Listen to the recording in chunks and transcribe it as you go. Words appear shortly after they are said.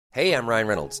Hey, I'm Ryan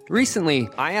Reynolds. Recently,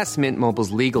 I asked Mint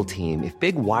Mobile's legal team if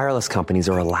big wireless companies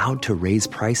are allowed to raise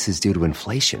prices due to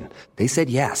inflation. They said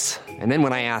yes. And then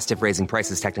when I asked if raising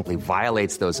prices technically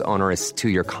violates those onerous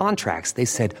two-year contracts, they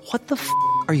said, "What the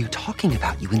are you talking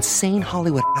about, you insane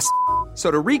Hollywood ass?" So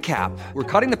to recap, we're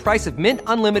cutting the price of Mint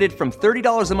Unlimited from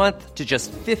 $30 a month to just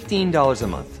 $15 a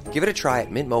month. Give it a try at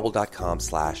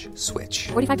mintmobile.com/switch.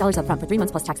 $45 up front for 3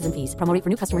 months plus taxes and fees. Promo rate for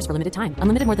new customers for limited time.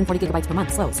 Unlimited more than 40 gigabytes per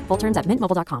month. Slows full terms at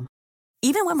mintmobile.com.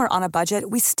 Even when we're on a budget,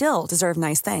 we still deserve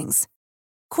nice things.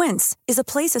 Quince is a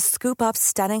place to scoop up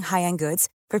stunning high-end goods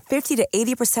for 50 to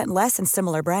 80% less than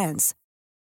similar brands.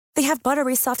 They have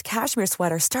buttery soft cashmere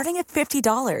sweaters starting at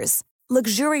 $50,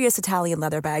 luxurious Italian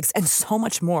leather bags, and so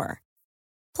much more.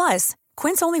 Plus,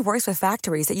 Quince only works with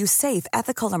factories that use safe,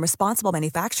 ethical, and responsible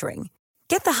manufacturing.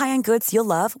 Get the high-end goods you'll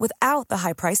love without the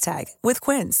high price tag with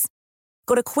Quince.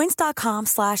 Go to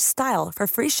quince.com/style for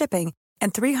free shipping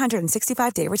and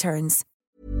 365-day returns.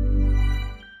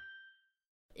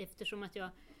 Eftersom att jag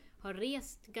har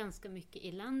rest ganska mycket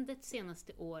i landet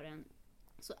senaste åren,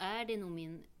 så är det nog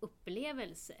min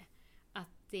upplevelse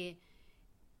att det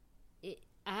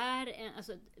är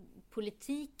alltså,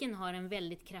 politiken har en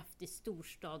väldigt kraftig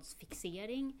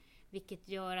storstadsfixering, vilket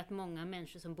gör att många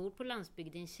människor som bor på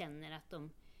landsbygden känner att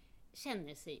de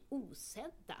känner sig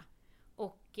osedda.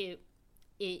 Och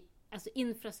alltså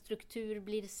infrastruktur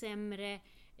blir sämre,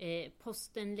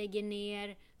 posten lägger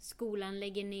ner, skolan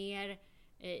lägger ner.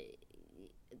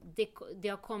 Det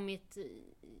har kommit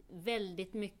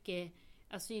väldigt mycket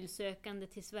asylsökande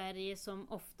till Sverige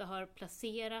som ofta har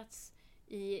placerats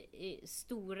i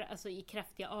stora, alltså i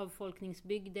kraftiga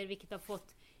avfolkningsbygder, vilket har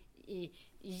fått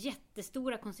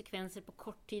jättestora konsekvenser på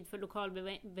kort tid för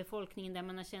lokalbefolkningen, där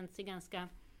man har känt sig ganska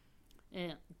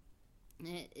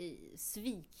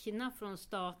svikna från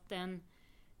staten.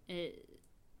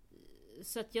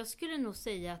 Så att jag skulle nog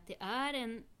säga att det är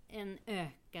en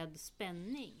ökad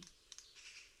spänning.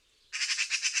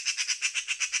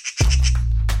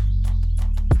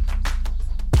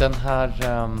 Den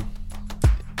här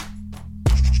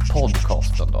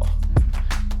podcasten då.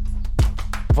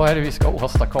 Vad är det vi ska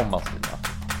åstadkomma, Stina?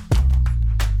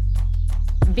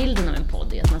 Bilden av en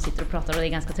podd är att man sitter och pratar och det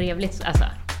är ganska trevligt. Alltså,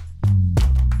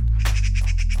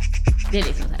 det är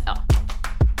liksom så här, ja.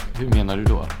 Hur menar du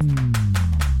då?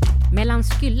 Mellan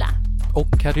Skylla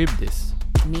Och Karybdis.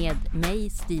 med mig,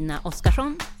 Stina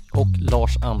Oskarsson. Och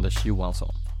Lars-Anders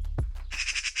Johansson.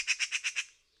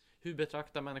 Hur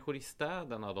betraktar människor i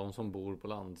städerna de som bor på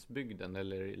landsbygden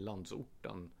eller i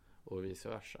landsorten och vice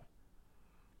versa?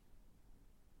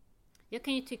 Jag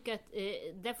kan ju tycka att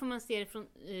där får man se det från...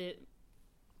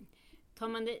 tar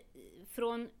man det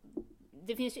från...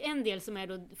 Det finns ju en del som är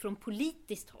då från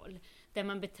politiskt håll, där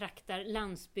man betraktar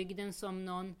landsbygden som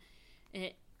någon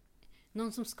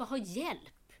som ska ha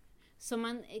hjälp, som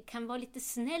man kan vara lite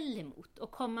snäll emot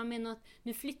och komma med något.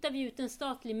 Nu flyttar vi ut en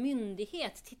statlig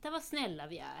myndighet, titta vad snälla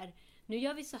vi är. Nu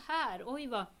gör vi så här, oj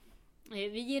vad,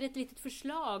 vi ger ett litet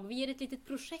förslag, vi ger ett litet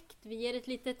projekt, vi ger ett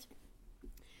litet,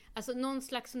 alltså någon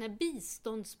slags sån här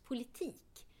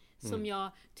biståndspolitik som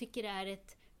jag tycker är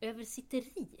ett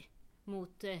översitteri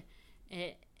mot,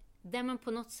 där man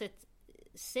på något sätt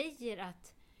säger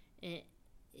att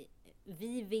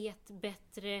vi vet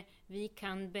bättre, vi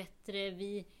kan bättre,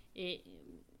 vi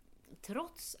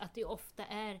trots att det ofta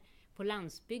är på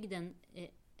landsbygden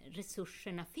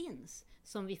resurserna finns,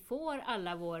 som vi får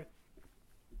alla vår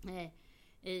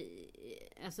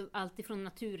alltså allt ifrån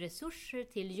naturresurser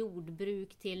till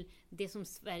jordbruk till det som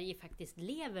Sverige faktiskt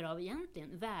lever av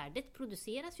egentligen. Värdet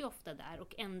produceras ju ofta där,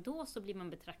 och ändå så blir man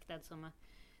betraktad som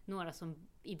några som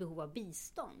i behov av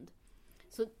bistånd.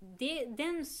 Så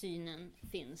den synen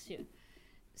finns ju.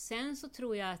 Sen så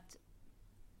tror jag att,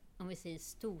 om vi säger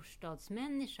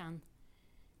storstadsmänniskan,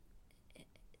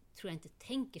 tror jag inte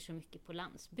tänker så mycket på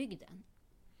landsbygden.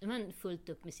 De har fullt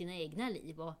upp med sina egna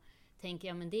liv och tänker,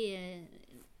 ja men det är,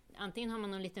 antingen har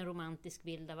man någon liten romantisk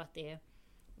bild av att det är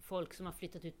folk som har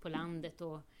flyttat ut på landet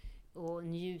och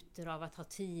njuter av att ha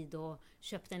tid och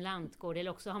köpt en lantgård,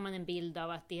 eller också har man en bild av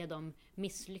att det är de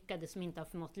misslyckade som inte har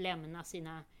förmått lämna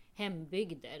sina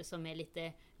hembygder, som är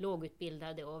lite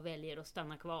lågutbildade och väljer att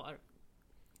stanna kvar.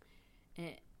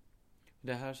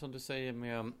 Det här som du säger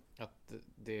med att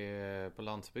det är på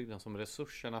landsbygden som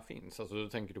resurserna finns, alltså då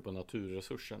tänker du på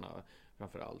naturresurserna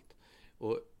framförallt.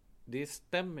 Och det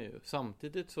stämmer ju.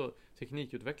 Samtidigt så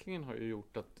teknikutvecklingen har ju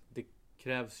gjort att det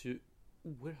krävs ju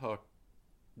oerhört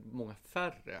många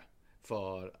färre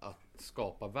för att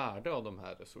skapa värde av de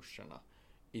här resurserna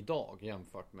idag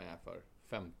jämfört med för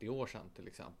 50 år sedan till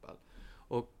exempel.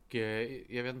 Och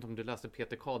jag vet inte om du läste,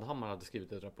 Peter Kadhammar hade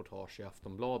skrivit ett reportage i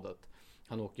Aftonbladet.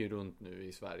 Han åker ju runt nu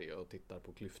i Sverige och tittar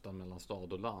på klyftan mellan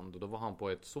stad och land. Och då var han på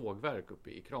ett sågverk uppe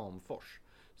i Kramfors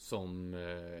som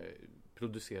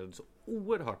producerade så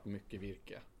oerhört mycket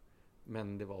virke.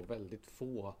 Men det var väldigt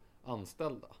få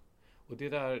anställda. Och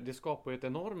det skapar ett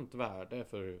enormt värde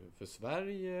för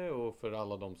Sverige och för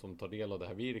alla de som tar del av det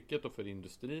här virket och för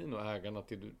industrin och ägarna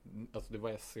till, alltså det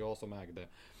var SCA som ägde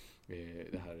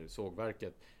det här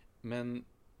sågverket. Men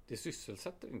det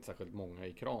sysselsätter inte särskilt många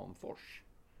i Kramfors.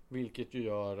 Vilket ju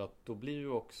gör att då blir ju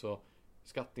också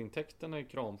skatteintäkterna i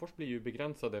Kramfors blir ju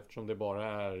begränsade eftersom det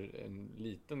bara är en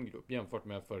liten grupp jämfört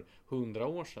med för 100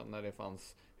 år sedan när det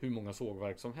fanns hur många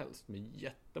sågverk som helst med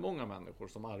jättemånga människor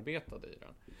som arbetade i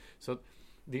den. Så att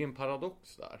det är en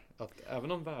paradox där, att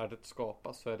även om värdet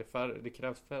skapas så är det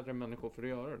krävs färre människor för att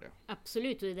göra det.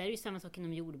 Absolut, och det där är ju samma sak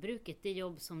inom jordbruket. Det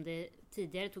jobb som det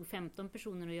tidigare tog 15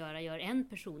 personer att göra gör en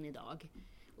person idag.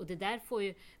 Och det där får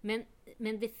ju,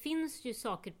 men det finns ju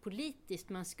saker politiskt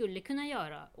man skulle kunna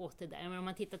göra åt det där. Men om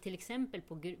man tittar till exempel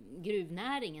på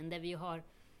gruvnäringen där vi ju har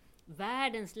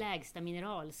världens lägsta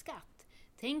mineralskatt.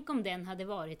 Tänk om den hade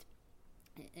varit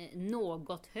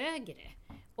något högre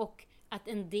och att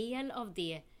en del av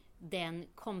den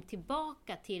kom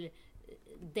tillbaka till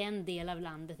den del av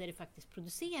landet där det faktiskt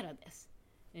producerades.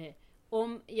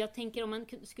 Jag tänker om man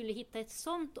skulle hitta ett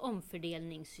sånt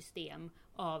omfördelningssystem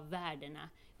av värdena,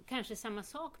 kanske samma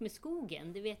sak med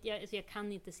skogen, det vet jag, alltså jag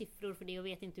kan inte siffror för det och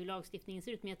vet inte hur lagstiftningen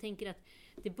ser ut, men jag tänker att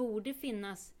det borde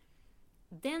finnas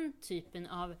den typen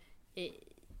av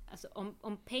alltså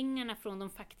om pengarna från de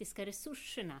faktiska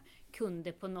resurserna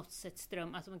kunde på något sätt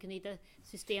strömma, alltså man kunde hitta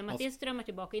system att det strömmar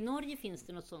tillbaka. I Norge finns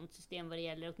det något sånt system vad det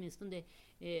gäller åtminstone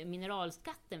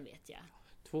mineralskatten, vet jag.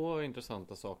 Två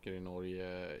intressanta saker i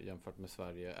Norge jämfört med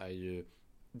Sverige är ju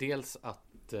dels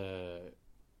att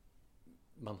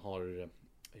man har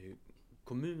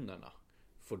kommunerna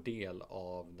får del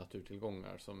av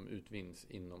naturtillgångar som utvinns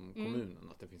inom kommunen,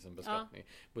 att det finns en beskattning.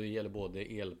 Ja. Det gäller både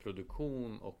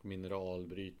elproduktion och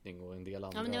mineralbrytning och en del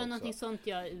andra. Ja, men det var någonting sånt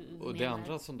jag menar. Och det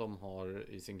andra som de har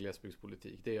i sin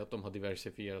glesbygdspolitik, det är att de har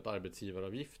diversifierat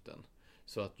arbetsgivaravgiften.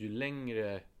 Så att ju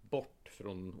längre bort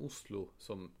från Oslo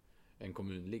som en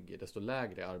kommun ligger, desto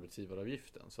lägre är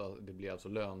arbetsgivaravgiften. Så det blir alltså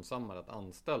lönsammare att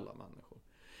anställa människor.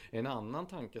 En annan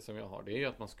tanke som jag har, det är ju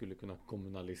att man skulle kunna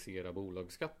kommunalisera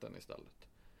bolagsskatten istället.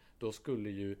 Då skulle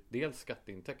ju dels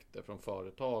skatteintäkter från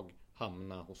företag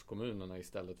hamna hos kommunerna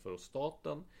istället för hos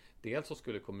staten. Dels så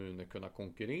skulle kommuner kunna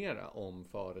konkurrera om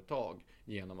företag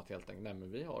genom att helt enkelt, nej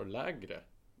men vi har lägre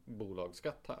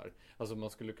bolagsskatt här. Alltså man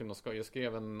skulle kunna, jag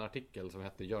skrev en artikel som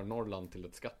hette Gör Norrland till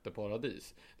ett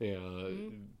skatteparadis. Det jag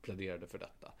pläderade för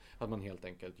detta. Att man helt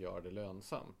enkelt gör det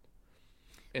lönsamt.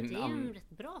 Det är en rätt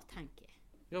bra tanke.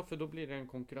 Ja, för då blir det en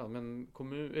konkurrens.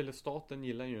 Men staten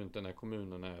gillar ju inte när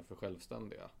kommunerna är för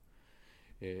självständiga.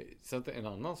 Så att en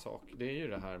annan sak, det är ju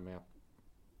det här med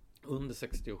under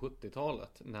 60- och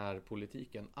 70-talet när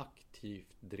politiken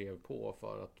aktivt drev på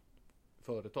för att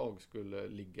företag skulle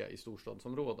ligga i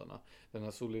storstadsområdena. Den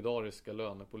här solidariska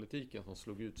lönepolitiken som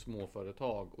slog ut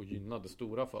småföretag och gynnade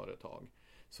stora företag.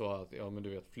 Så att, ja men du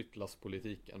vet,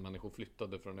 flyttlasspolitiken. Människor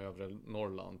flyttade från övre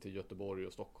Norrland till Göteborg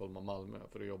och Stockholm och Malmö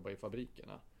för att jobba i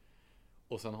fabrikerna.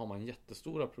 Och sen har man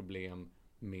jättestora problem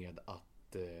med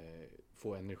att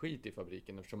få energi till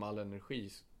fabriken eftersom all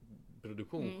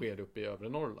energiproduktion sker uppe i övre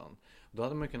Norrland. Då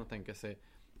hade man kunnat tänka sig,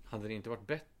 hade det inte varit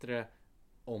bättre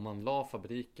om man la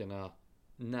fabrikerna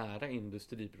nära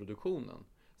industriproduktionen?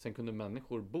 Sen kunde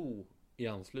människor bo i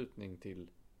anslutning till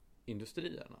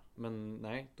industrierna. Men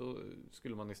nej, då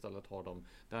skulle man istället ha dem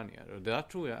där nere. Och det där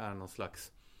tror jag är någon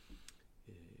slags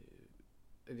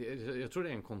jag tror det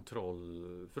är en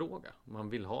kontrollfråga. Man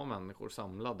vill ha människor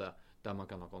samlade där man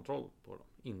kan ha kontroll på dem.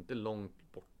 Inte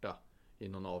långt borta i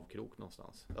någon avkrok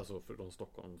någonstans. Alltså från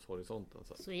Stockholms horisonten.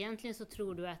 Så egentligen så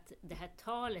tror du att det här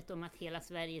talet om att hela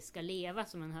Sverige ska leva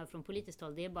som man hör från politiskt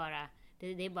håll, det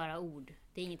är bara ord.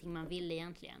 Det är ingenting man vill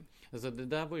egentligen. Alltså det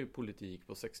där var ju politik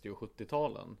på 60- och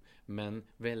 70-talen. Men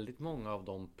väldigt många av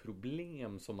de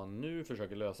problem som man nu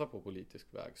försöker lösa på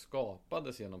politisk väg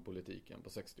skapades genom politiken på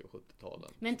 60- och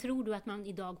 70-talen. Men tror du att man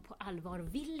idag på allvar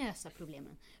vill lösa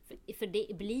problemen? För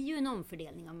det blir ju en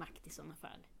omfördelning av makt i sådana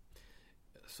fall.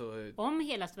 Så om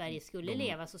hela Sverige skulle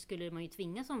leva så skulle man ju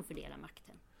tvingas omfördela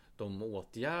makten. De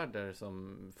åtgärder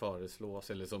som föreslås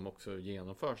eller som också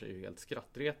genomförs är ju helt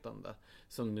skrattretande.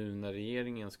 Som nu när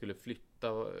regeringen skulle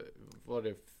flytta, var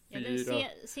det 4... Ja,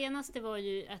 senaste var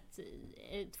ju att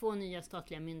 2 nya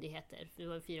statliga myndigheter, för det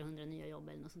var 400 nya jobb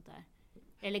eller något sånt där.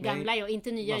 Eller gamla jobb,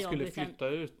 inte nya jobb. Man skulle flytta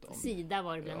ut dem. Sida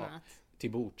var det bland annat.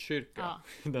 Till Botkyrka,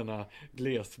 denna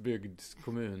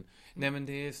glesbygdskommun. Nej men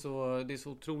det är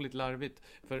så otroligt larvigt.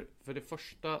 För det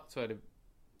första så är det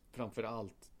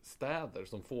framförallt städer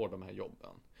som får de här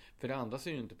jobben. För det andra så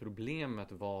är ju inte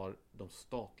problemet var de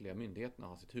statliga myndigheterna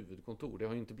har sitt huvudkontor. Det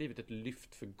har ju inte blivit ett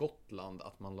lyft för Gotland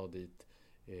att man la dit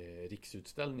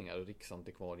riksutställningar och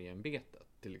riksantikvarieämbetet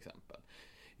till exempel.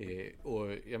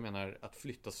 Och jag menar att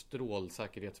flytta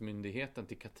Strålsäkerhetsmyndigheten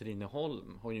till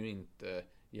Katrineholm har ju inte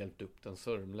hjälpt upp den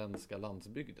sörmländska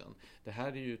landsbygden. Det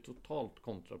här är ju totalt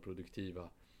kontraproduktiva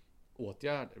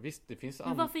åtgärder. Visst, det finns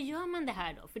Men varför gör man det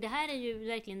här då? För det här är ju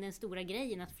verkligen den stora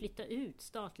grejen, att flytta ut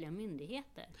statliga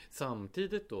myndigheter.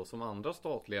 Samtidigt då som andra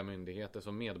statliga myndigheter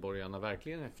som medborgarna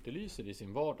verkligen efterlyser i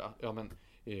sin vardag. Ja men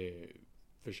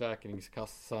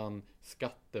Försäkringskassan,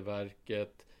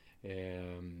 Skatteverket,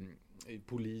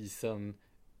 polisen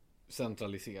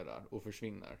centraliserar och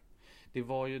försvinner. Det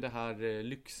var ju det här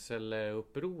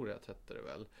Lycksele-upproret hette det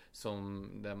väl, som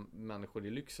människor i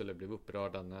Lycksele blev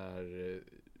upprörda när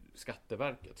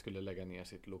Skatteverket skulle lägga ner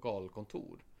sitt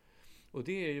lokalkontor. Och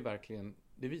det är ju verkligen,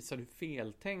 det visar hur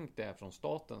feltänkt det är från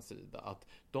statens sida, att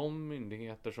de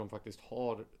myndigheter som faktiskt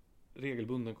har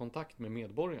regelbunden kontakt med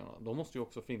medborgarna, de måste ju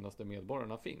också finnas där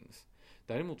medborgarna finns.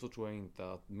 Däremot så tror jag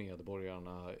inte att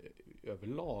medborgarna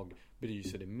överlag bryr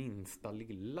sig det minsta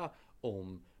lilla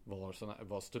om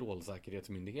var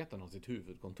Strålsäkerhetsmyndigheten har sitt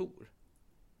huvudkontor.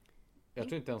 Jag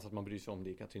tror inte ens att man bryr sig om det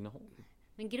i Katrineholm.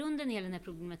 Men grunden i hela den här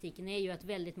problematiken är ju att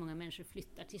väldigt många människor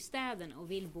flyttar till städerna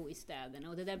och vill bo i städerna.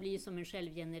 Och det där blir ju som en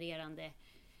självgenererande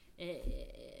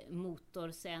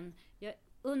motor sen. Jag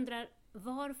undrar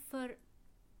varför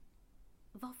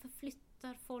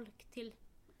flyttar folk till...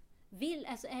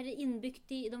 Alltså är det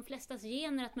inbyggt i de flestas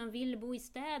gener att man vill bo i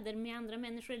städer med andra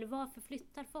människor? Eller varför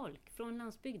flyttar folk från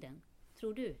landsbygden?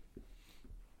 Tror du?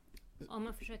 Om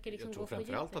man försöker liksom jag tror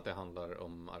framförallt att det handlar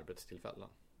om arbetstillfällen.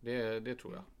 Det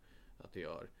tror jag att det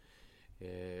gör.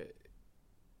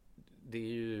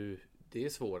 Det är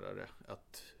svårare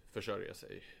att försörja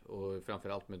sig, och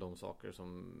framförallt med de saker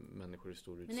som människor i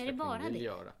stor utsträckning vill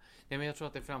göra. Nej, men jag tror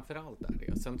att det framförallt är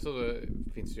det. Sen så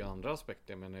finns det ju andra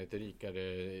aspekter. Jag menar, ett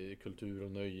rikare kultur-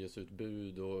 och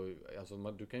nöjesutbud, och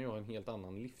alltså, du kan ju ha en helt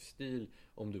annan livsstil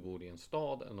om du bor i en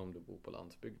stad än om du bor på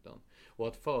landsbygden. Och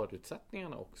att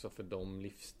förutsättningarna också för de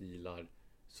livsstilar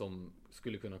som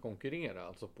skulle kunna konkurrera,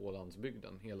 alltså på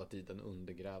landsbygden, hela tiden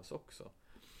undergrävs också.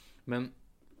 Men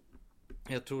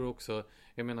jag tror också,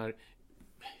 jag menar,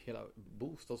 hela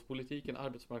bostadspolitiken,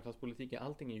 arbetsmarknadspolitiken,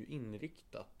 allting är ju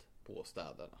inriktat på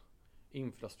städerna.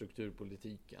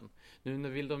 Infrastrukturpolitiken. Nu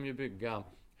vill de ju bygga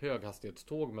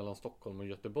höghastighetståg mellan Stockholm och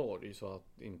Göteborg så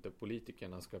att inte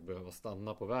politikerna ska behöva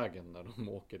stanna på vägen när de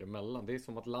åker emellan. Det är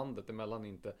som att landet emellan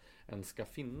inte ens ska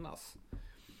finnas.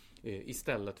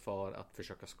 Istället för att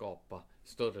försöka skapa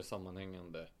större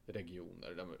sammanhängande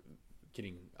regioner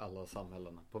kring alla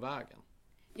samhällena på vägen.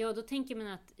 Ja, då tänker man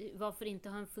att varför inte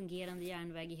ha en fungerande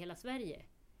järnväg i hela Sverige?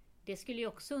 Det skulle ju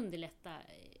också underlätta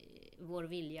vår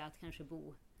vilja att kanske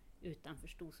bo utanför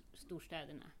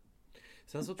storstäderna.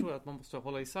 Sen så tror jag att man måste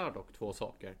hålla isär dock två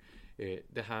saker.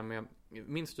 Det här med,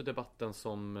 minns du debatten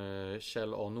som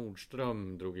Kjell A.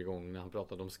 Nordström drog igång när han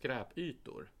pratade om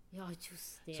skräpytor? Ja,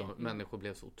 just det. Som människor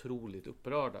blev så otroligt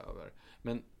upprörda över.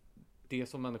 Men det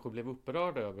som människor blev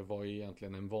upprörda över var ju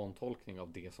egentligen en vantolkning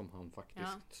av det som han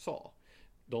faktiskt sa.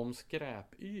 De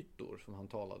skräpytor som han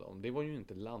talade om, det var ju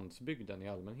inte landsbygden i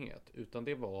allmänhet, utan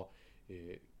det var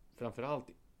framförallt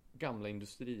gamla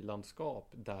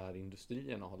industrilandskap där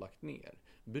industrierna har lagt ner.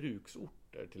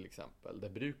 Bruksorter till exempel, där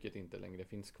bruket inte längre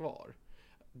finns kvar.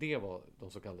 Det var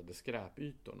de så kallade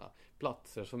skräpytorna.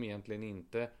 Platser som egentligen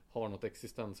inte har något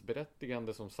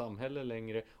existensberättigande som samhälle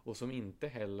längre, och som inte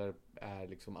heller är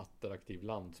liksom attraktiv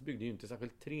landsbygd. Det är ju inte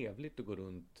särskilt trevligt att gå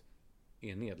runt i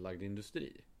en nedlagd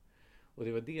industri. Och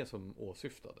det var det som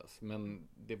åsyftades. Men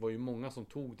det var ju många som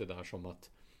tog det där som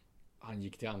att han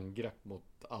gick till angrepp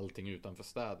mot allting utanför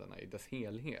städerna i dess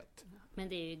helhet. Men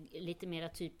det är ju lite mer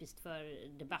typiskt för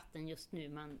debatten just nu.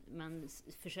 Man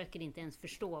försöker inte ens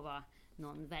förstå vad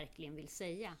någon verkligen vill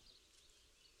säga.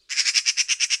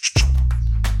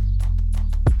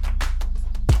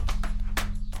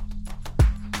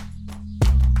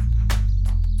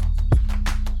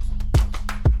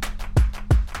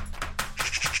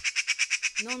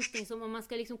 Någonting som, om man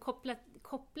ska liksom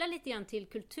koppla lite grann till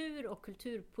kultur och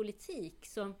kulturpolitik,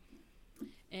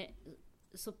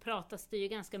 så pratas det ju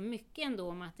ganska mycket ändå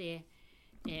om att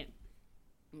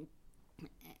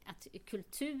att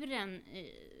kulturen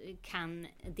kan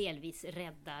delvis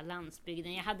rädda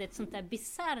landsbygden. Jag hade ett sånt där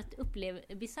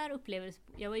bizarr upplevelse.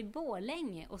 Jag var i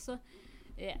Borlänge och så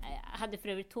hade för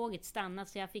övrigt tåget stannat,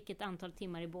 så jag fick ett antal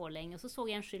timmar i Borlänge, och så såg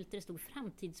jag en skylt där det stod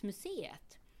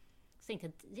Framtidsmuseet. Så tänkte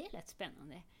jag, det lät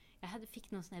spännande. jag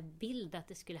fick någon sån här bild att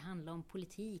det skulle handla om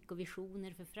politik och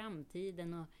visioner för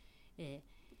framtiden. Och,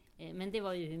 men det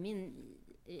var ju hur min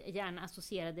hjärna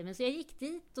associerade. Men så jag gick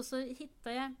dit och så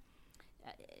hittade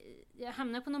jag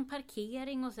hamnade på någon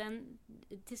parkering och sen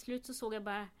till slut så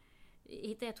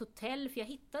hittade jag ett hotell, för jag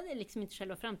hittade liksom inte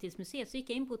själva framtidsmuseet. Så gick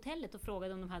jag in på hotellet och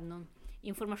frågade om de hade någon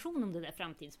information om det där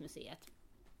framtidsmuseet.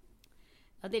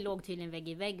 Ja, det låg tydligen vägg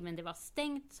i vägg, men det var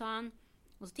stängt, sa han.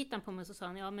 Och så tittade han på mig och så sa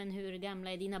han, ja men hur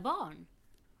gamla är dina barn?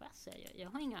 Jag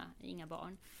har inga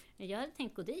barn. Jag hade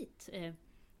tänkt gå dit.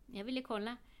 Jag ville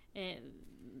kolla.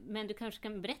 Men du kanske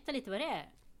kan berätta lite vad det är?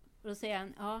 Och då säger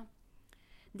han, ja,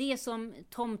 det är som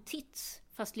Tom Tits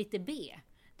fast lite B.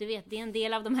 Du vet, det är en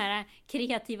del av de här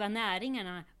kreativa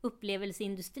näringarna,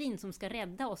 upplevelseindustrin som ska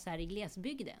rädda oss här i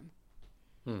glesbygden.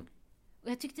 Mm. Och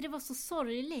jag tyckte det var så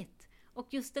sorgligt.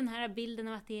 Och just den här bilden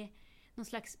av att det är någon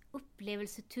slags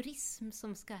upplevelseturism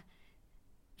som ska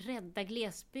rädda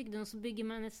glesbygden. Och så bygger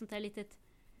man ett sånt här litet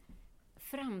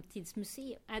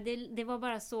framtidsmuseum. Det var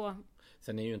bara så...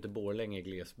 Sen är ju inte Borlänge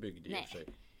glesbygd i och för sig.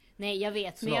 Nej, jag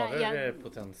vet. Snarare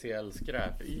potentiell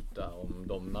skräpyta om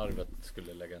de Narvet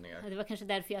skulle lägga ner. Det var kanske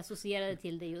därför jag associerade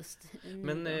till det just.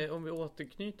 Men om vi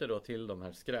återknyter då till de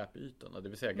här skräpytorna, det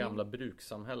vill säga gamla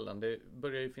brukssamhällen. Det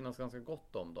börjar ju finnas ganska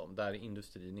gott om dem, där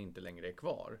industrin inte längre är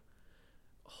kvar.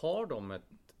 Har de ett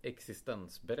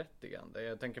existensberättigande?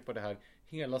 Jag tänker på det här,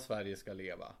 hela Sverige ska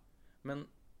leva. Men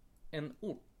en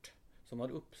ort som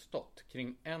har uppstått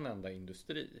kring en enda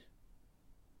industri,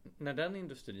 när den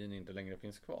industrin inte längre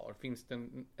finns kvar,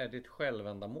 är det ett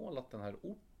självändamål att den här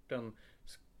orten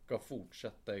ska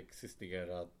fortsätta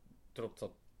existera trots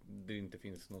att det inte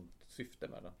finns något syfte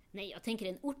med den? Nej, jag tänker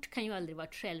en ort kan ju aldrig vara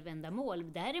ett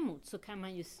självändamål. Däremot så kan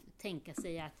man ju tänka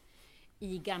sig att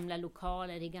i gamla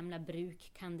lokaler, i gamla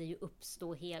bruk kan det ju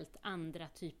uppstå helt andra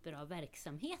typer av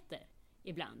verksamheter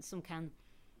ibland som kan...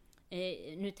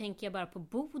 nu tänker jag bara på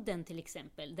Boden till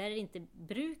exempel. Där är det inte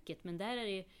bruket, men där är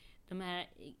det ju de här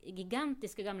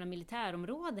gigantiska gamla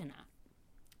militärområdena.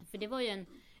 För det var ju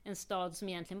en stad som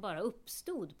egentligen bara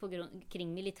uppstod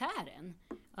kring militären.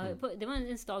 Det var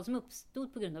en stad som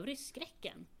uppstod på grund av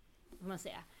rysskräcken, får man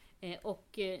säga. Och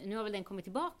nu har väl den kommit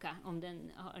tillbaka, om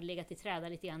den har legat i träda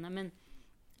lite grann.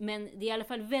 Men det är i alla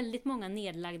fall väldigt många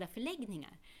nedlagda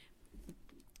förläggningar.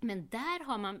 Men där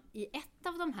har man i ett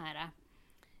av de här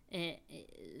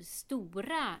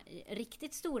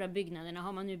riktigt stora byggnaderna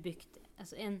har man nu byggt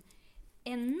alltså en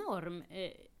enorm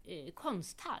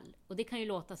konsthall. Och det kan ju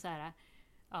låta så här,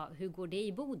 ja, hur går det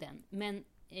i Boden? Men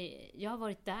jag har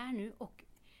varit där nu och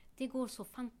det går så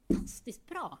fantastiskt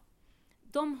bra.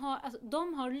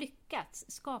 De har lyckats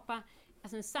skapa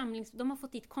en samling. De har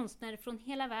fått dit konstnärer från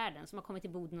hela världen som har kommit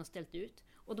till Boden och ställt ut.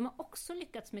 Och de har också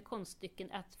lyckats med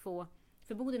konststycken att få,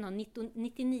 för Boden har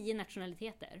 99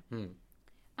 nationaliteter. Mm.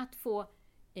 Att få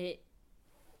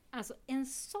en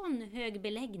sån hög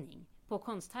beläggning på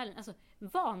konsthallen. Alltså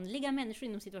vanliga människor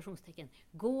inom situationstecken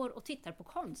går och tittar på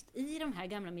konst i de här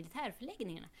gamla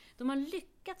militärförläggningarna. De har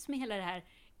lyckats med hela det här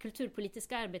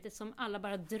kulturpolitiska arbetet som alla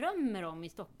bara drömmer om i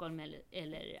Stockholm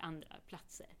eller andra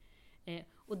platser.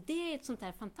 Och det är ett sånt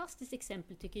här fantastiskt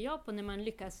exempel tycker jag på när man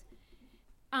lyckas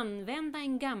använda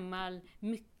en gammal,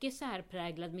 mycket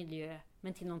särpräglad miljö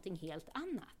men till någonting helt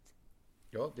annat.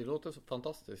 Ja, det låter så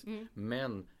fantastiskt. Mm.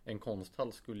 Men en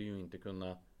konsthall skulle ju inte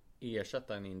kunna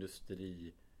ersätta en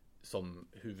industri som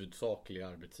huvudsaklig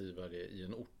arbetsgivare i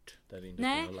en ort där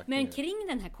industrin har lagt men ner. Kring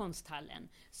den här konsthallen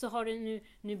så har det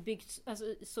nu byggts,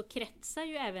 alltså, så kretsar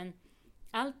ju även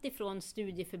allt ifrån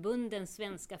studieförbunden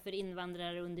svenska för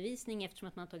invandrarundervisning eftersom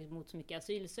att man har tagit emot så mycket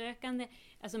asylsökande.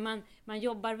 Alltså man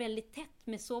jobbar väldigt tätt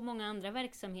med så många andra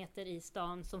verksamheter i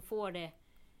stan som får det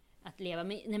att leva.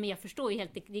 Men jag förstår ju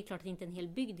helt, det är klart att inte en hel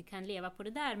bygd kan leva på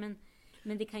det där,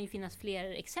 men det kan ju finnas fler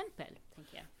exempel,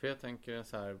 tänker jag. För jag tänker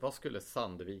så här, vad skulle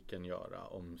Sandviken göra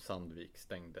om Sandvik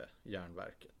stängde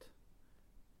järnverket?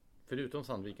 Förutom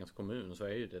Sandvikens kommun så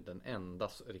är ju det den enda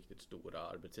riktigt stora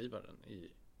arbetsgivaren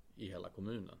i hela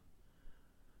kommunen.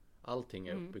 Allting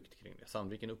är uppbyggt kring det.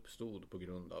 Sandviken uppstod på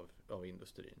grund av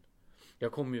industrin.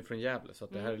 Jag kommer ju från Gävle så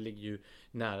att det här ligger ju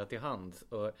nära till hands.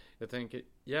 Och jag tänker,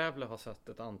 Gävle har sett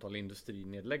ett antal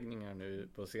industrinedläggningar nu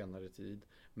på senare tid.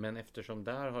 Men eftersom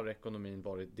där har ekonomin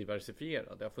varit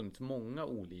diversifierad. Det har funnits många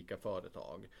olika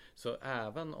företag. Så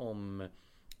även om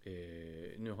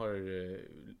nu har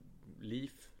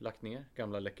LIF lagt ner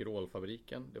gamla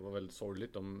Läkerolfabriken. Det var väldigt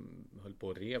sorgligt. De höll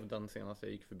på att rev den senast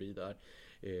jag gick förbi där.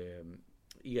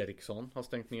 Ericsson har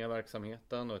stängt ner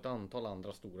verksamheten och ett antal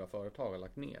andra stora företag har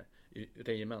lagt ner.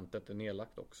 Regementet är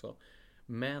nedlagt också.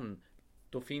 Men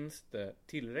då finns det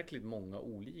tillräckligt många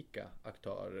olika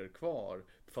aktörer kvar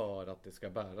för att det ska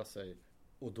bära sig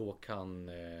Och då kan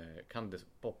det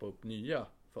poppa upp nya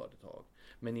företag.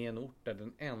 Men i en ort där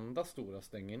den enda stora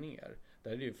stänger ner,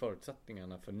 där är det ju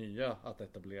förutsättningarna för nya att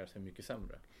etablera sig mycket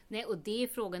sämre. Nej, och det är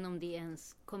frågan om det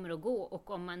ens kommer att gå, och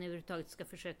om man överhuvudtaget ska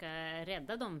försöka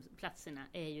rädda de platserna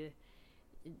är ju,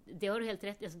 det har du helt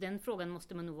rätt, alltså den frågan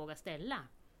måste man nog våga ställa.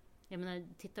 Jag menar,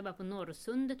 titta bara på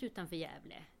Norrsundet utanför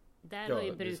Gävle. Där har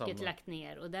ju bruket lagt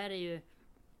ner, och där är ju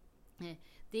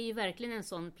det är ju verkligen en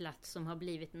sån plats som har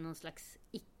blivit någon slags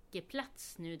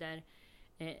icke-plats nu, där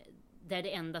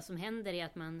det enda som händer är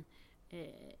att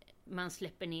man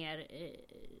släpper ner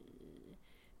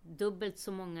dubbelt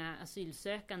så många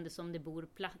asylsökande som det bor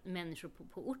människor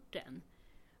på orten.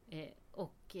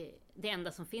 Och det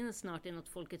enda som finns snart är något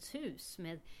Folkets hus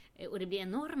och det blir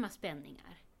enorma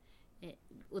spänningar.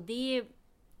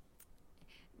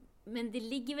 Men det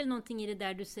ligger väl någonting i det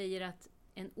där du säger, att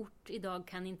en ort idag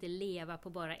kan inte leva på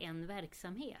bara en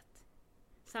verksamhet.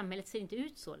 Samhället ser inte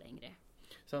ut så längre.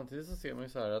 Samtidigt så ser man ju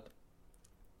så här att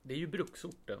det är ju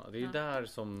bruksorterna, det är ju där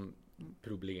som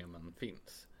problemen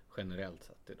finns generellt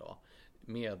sett idag.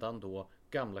 Medan då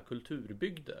gamla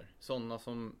kulturbygder, sådana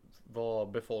som var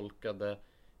befolkade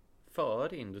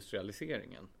före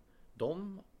industrialiseringen,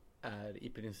 de är i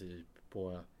princip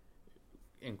på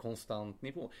en konstant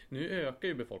nivå. Nu ökar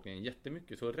ju befolkningen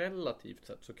jättemycket, så relativt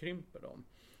sett så krymper de.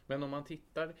 Men om man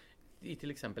tittar i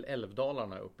till exempel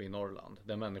Älvdalarna uppe i Norrland,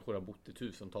 där människor har bott i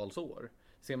tusentals år,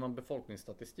 ser man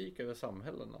befolkningsstatistik över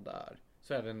samhällena där,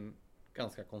 så är den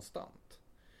ganska konstant.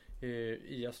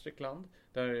 I Gästrikland,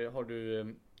 där har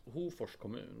du Hofors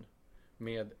kommun,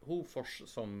 med Hofors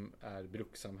som är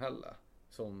brukssamhälle,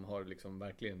 som har liksom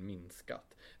verkligen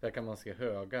minskat. Där kan man se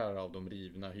högar av de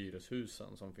rivna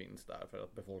hyreshusen som finns där för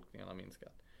att befolkningen har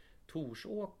minskat.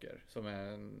 Torsåker, som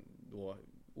är en då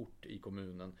ort i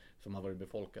kommunen som har varit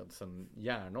befolkad sedan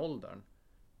järnåldern,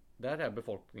 där är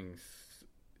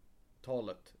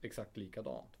befolkningstalet exakt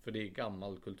likadant. För det är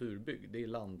gammal kulturbygd, det är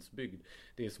landsbygd,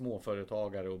 det är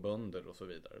småföretagare och bönder och så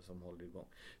vidare som håller igång.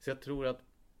 Så jag tror att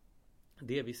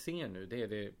det vi ser nu, det är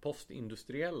det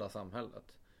postindustriella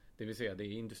samhället. Det vill säga det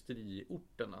är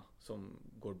industriorterna som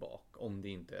går bak, om det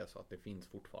inte är så att det finns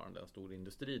fortfarande en stor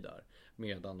industri där.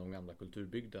 Medan de gamla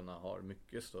kulturbygderna har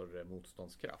mycket större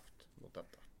motståndskraft mot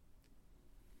detta.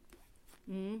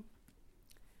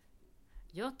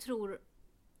 Jag tror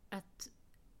att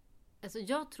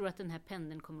den här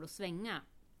pendeln kommer att svänga.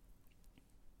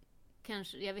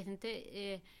 Kanske, jag vet inte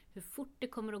hur fort det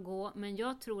kommer att gå, men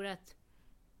jag tror att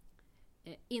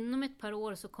inom ett par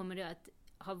år så kommer det att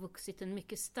ha vuxit en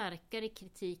mycket starkare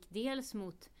kritik, dels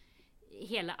mot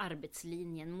hela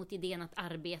arbetslinjen, mot idén att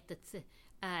arbetet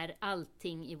är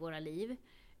allting i våra liv.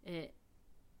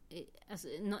 Alltså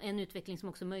en utveckling som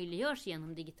också möjliggörs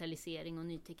genom digitalisering och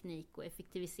ny teknik och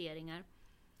effektiviseringar.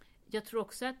 Jag tror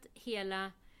också att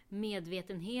hela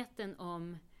medvetenheten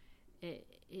om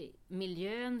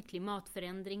miljön,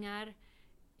 klimatförändringar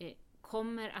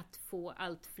kommer att få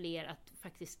allt fler att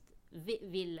faktiskt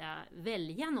vilja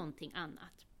välja någonting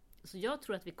annat. Så jag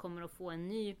tror att vi kommer att få en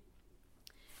ny,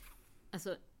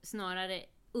 alltså snarare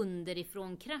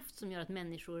underifrån kraft som gör att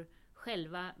människor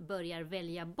själva börjar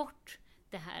välja bort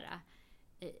det här.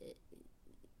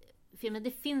 För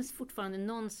det finns fortfarande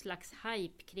någon slags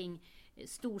hype kring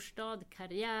storstad,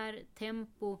 karriär,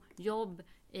 tempo, jobb,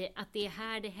 att det är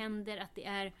här det händer, att det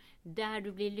är där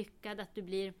du blir lyckad, att du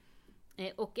blir,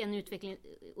 och en utveckling,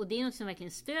 och det är något som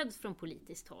verkligen stöds från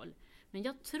politiskt håll. Men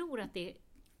jag tror att det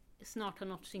snart har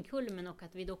nått sin kulmen, och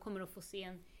att vi då kommer att få se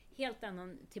en helt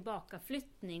annan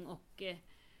tillbakaflyttning och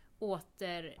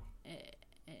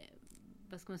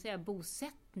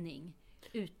bosättning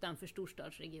utanför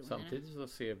storstadsregionerna. Samtidigt så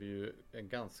ser vi ju en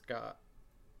ganska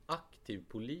aktiv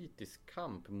politisk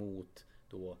kamp mot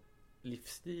då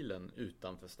livsstilen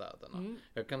utanför städerna.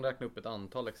 Jag kan räkna upp ett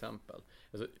antal exempel.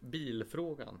 Alltså,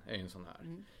 bilfrågan är en sån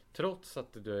här. Trots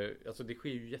att det sker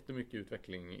ju jättemycket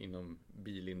utveckling inom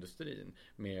bilindustrin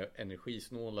med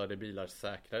energisnålare bilar,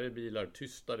 säkrare bilar,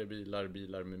 tystare bilar,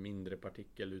 bilar med mindre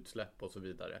partikelutsläpp och så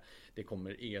vidare. Det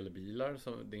kommer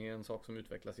elbilar, det är en sak som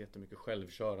utvecklas jättemycket,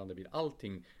 självkörande bil.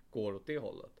 Allting går åt det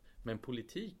hållet. Men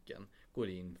politiken går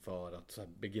in för att så här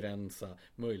begränsa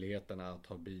möjligheterna att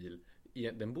ha bil.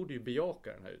 Den borde ju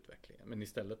bejaka den här utvecklingen, men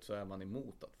istället så är man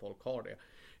emot att folk har det.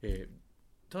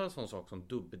 Ta en sån sak som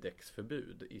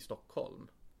dubbdäcksförbud i Stockholm.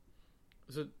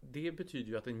 Så det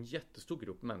betyder ju att en jättestor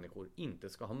grupp människor inte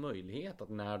ska ha möjlighet att,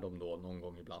 när de då någon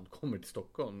gång ibland kommer till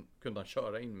Stockholm, kunna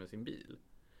köra in med sin bil.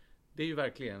 Det är ju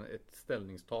verkligen ett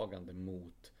ställningstagande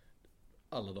mot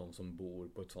alla de som bor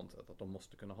på ett sånt sätt att de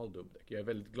måste kunna ha dubbdäck. Jag är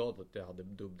väldigt glad att jag hade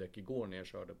dubbdäck igår när jag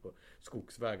körde på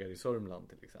skogsvägar i Sörmland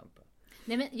till exempel.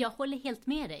 Nej, men jag håller helt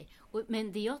med dig.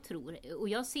 Men det jag tror, och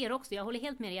jag ser också, jag håller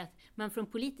helt med dig att man från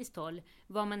politiskt håll,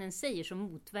 vad man än säger så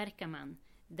motverkar man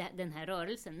den här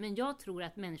rörelsen. Men jag tror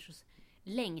att människors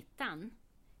längtan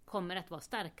kommer att vara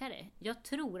starkare. Jag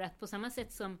tror att på samma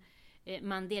sätt som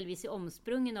man delvis är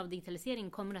omsprungen av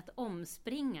digitalisering kommer att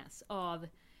omspringas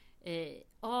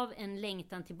av en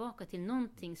längtan tillbaka till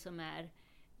någonting som är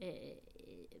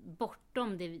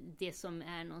bortom det som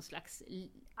är någon slags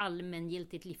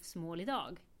allmängiltigt livsmål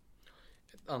idag.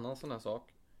 En annan sån här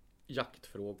sak,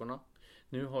 jaktfrågorna.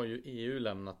 Nu har ju EU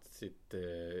lämnat sitt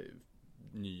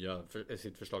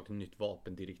förslag till nytt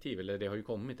vapendirektiv, eller det har ju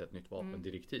kommit ett nytt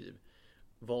vapendirektiv.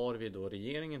 Varvid då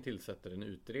regeringen tillsätter en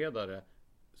utredare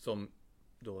som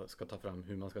då ska ta fram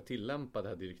hur man ska tillämpa det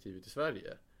här direktivet i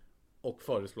Sverige och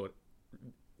föreslår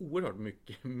oerhört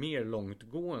mycket mer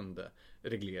långtgående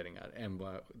regleringar än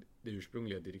vad det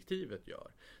ursprungliga direktivet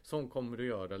gör, som kommer att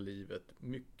göra livet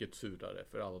mycket surare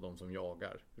för alla de som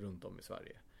jagar runt om i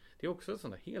Sverige. Det är också ett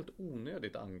sånt här helt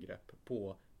onödigt angrepp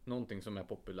på någonting som är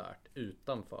populärt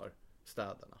utanför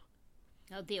städerna.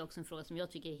 Ja, det är också en fråga som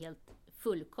jag tycker är helt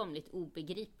fullkomligt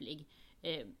obegriplig.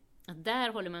 Att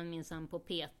där håller man minsann på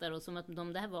petar och som att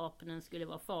de där vapnen skulle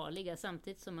vara farliga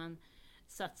samtidigt som man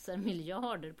satsar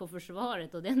miljarder på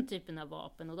försvaret och den typen av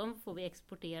vapen, och de får vi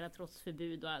exportera trots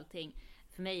förbud och allting.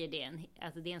 För mig är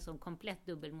det en sån komplett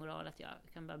dubbelmoral att jag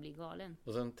kan bara bli galen.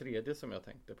 Och sen tredje som jag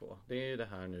tänkte på, det är ju det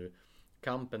här nu,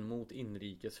 kampen mot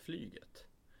inrikesflyget,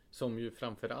 som ju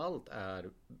framförallt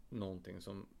är någonting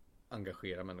som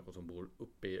engagerar människor som bor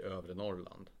uppe i övre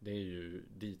Norrland. Det är ju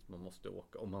dit man måste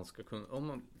åka. Om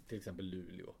man till exempel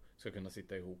Luleå ska kunna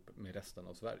sitta ihop med resten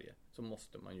av Sverige, så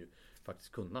måste man ju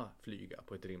faktiskt kunna flyga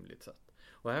på ett rimligt sätt.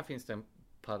 Och här finns det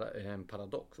en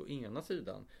paradox. Å ena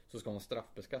sidan så ska man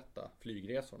straffbeskatta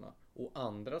flygresorna. Å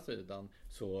andra sidan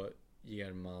så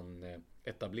ger man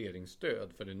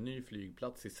etableringsstöd för en ny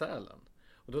flygplats i Sälen.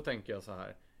 Och då tänker jag så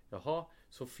här: jaha,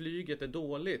 så flyget är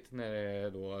dåligt när det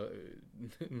är då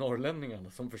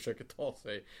norrlänningarna som försöker ta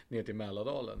sig ner till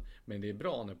Mälardalen, men det är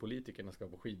bra när politikerna ska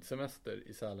på skidsemester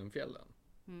i Sälenfjällen.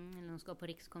 Eller de ska på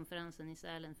rikskonferensen i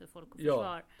Sälen för folk och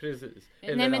försvar. Ja, precis.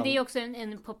 Nej, men det är också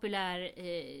en populär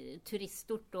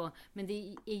turistort då, men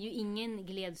det är ju ingen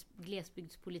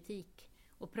glesbygdspolitik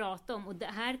att prata om. Och det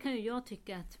här kan ju jag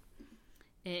tycka att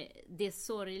det är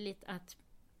sorgligt att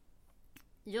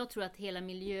jag tror att hela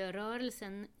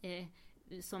miljörörelsen,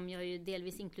 som jag ju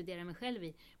delvis inkluderar mig själv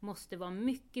i, måste vara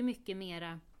mycket, mycket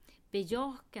mera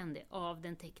bejakande av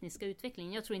den tekniska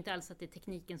utvecklingen. Jag tror inte alls att det är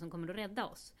tekniken som kommer att rädda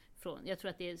oss från. Jag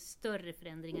tror att det är större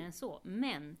förändringar än så.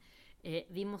 Men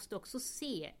vi måste också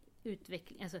se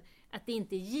utveckling, alltså att det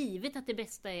inte är givet att det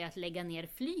bästa är att lägga ner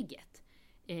flyget.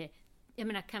 Jag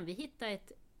menar, kan vi hitta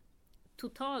ett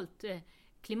totalt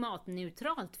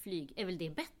klimatneutralt flyg, är väl det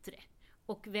bättre?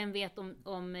 Och vem vet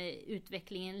om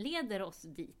utvecklingen leder oss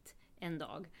dit en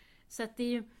dag. Så att det är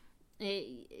ju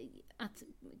att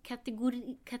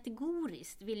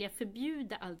kategoriskt vilja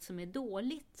förbjuda allt som är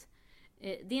dåligt.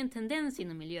 Det är en tendens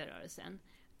inom miljörörelsen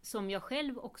som jag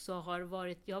själv också har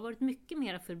varit mycket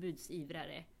mer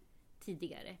förbudsivrare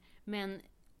tidigare. Men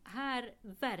här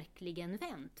verkligen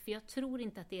vänt, för jag tror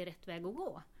inte att det är rätt väg att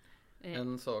gå.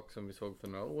 En sak som vi såg för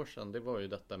några år sedan, det var ju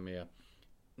detta med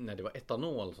när det var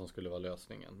etanol som skulle vara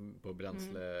lösningen på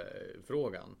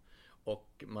bränslefrågan.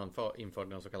 Och man införde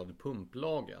den så kallade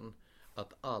pumplagen,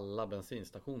 att alla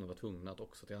bensinstationer var tvungna att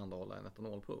också tillhandahålla en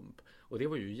etanolpump. Och det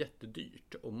var ju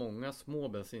jättedyrt, och många små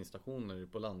bensinstationer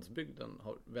på landsbygden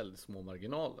har väldigt små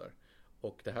marginaler.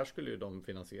 Och det här skulle ju de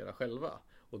finansiera själva.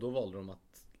 Och då valde de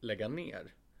att lägga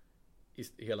ner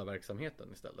hela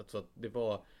verksamheten istället. Så att det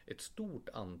var ett stort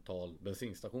antal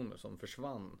bensinstationer som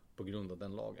försvann på grund av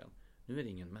den lagen. Nu är det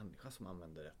ingen människa som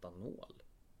använder etanol.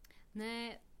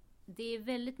 Nej, det är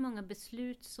väldigt många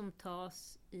beslut som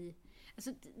tas i...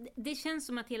 Alltså, det känns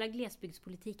som att hela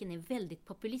glesbygdspolitiken är väldigt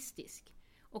populistisk.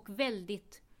 Och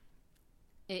väldigt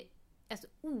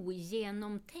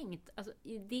ogenomtänkt. Alltså,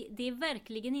 det är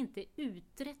verkligen inte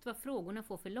utrett vad frågorna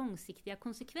får för långsiktiga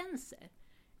konsekvenser.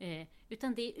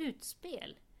 Utan det är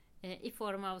utspel i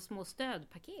form av små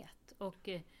stödpaket. Och...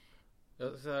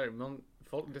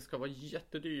 det ska vara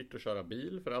jättedyrt att köra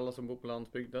bil för alla som bor på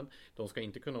landsbygden. De ska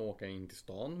inte kunna åka in till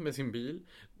stan med sin bil.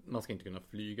 Man ska inte kunna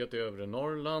flyga till övre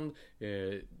Norrland.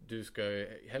 Du ska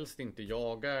helst inte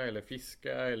jaga eller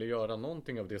fiska eller göra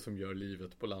någonting av det som gör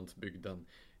livet på landsbygden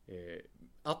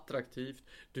attraktivt.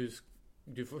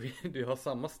 Du har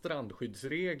samma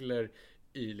strandskyddsregler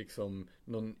i liksom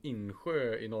någon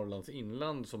insjö i Norrlands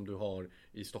inland som du har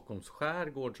i Stockholms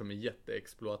skärgård som är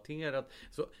jätteexploaterat.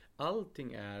 Så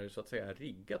allting är så att säga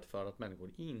riggat för att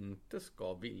människor inte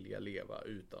ska vilja leva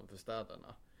utanför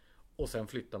städerna. Och sen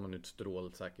flyttar man ut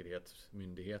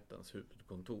Strålsäkerhetsmyndighetens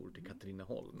huvudkontor till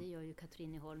Katrineholm. Det gör ju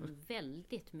Katrineholm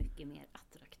väldigt mycket mer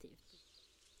attraktivt.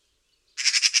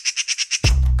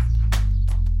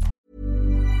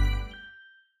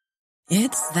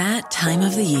 It's that time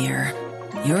of the year.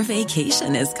 Your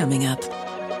vacation is coming up.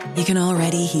 You can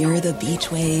already hear the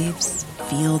beach waves,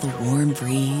 feel the warm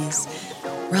breeze,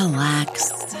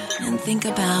 relax, and think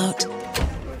about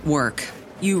work.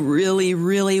 You really,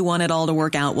 really want it all to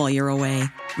work out while you're away.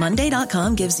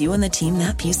 Monday.com gives you and the team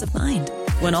that peace of mind.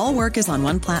 When all work is on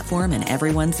one platform and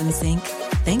everyone's in sync,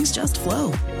 things just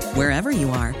flow. Wherever you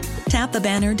are, tap the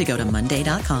banner to go to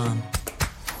Monday.com.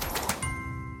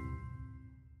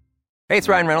 Hey, it's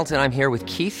Ryan Reynolds, and I'm here with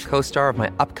Keith, co-star of my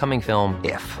upcoming film,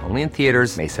 If, only in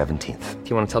theaters May 17th. Do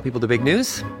you want to tell people the big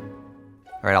news?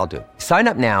 All right, I'll do it. Sign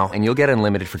up now and you'll get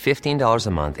unlimited for $15 a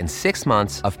month and 6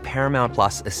 months of Paramount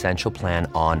Plus Essential Plan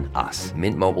on us.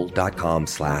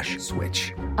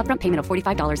 mintmobile.com/switch. Upfront payment of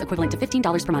 $45 equivalent to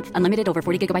 $15 per month. Unlimited over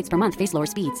 40 gigabytes per month. Face lower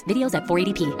speeds. Videos at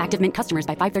 480p. Active Mint customers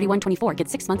by 531.24 get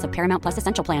 6 months of Paramount Plus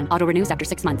Essential Plan. Auto renews after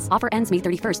 6 months. Offer ends May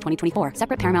 31st, 2024.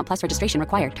 Separate Paramount Plus registration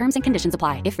required. Terms and conditions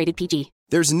apply if rated PG.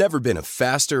 There's never been a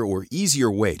faster or easier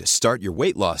way to start your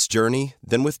weight loss journey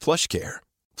than with PlushCare.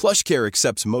 PlushCare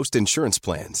accepts most insurance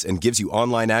plans and gives you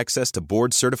online access to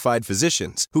board-certified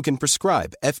physicians who can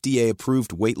prescribe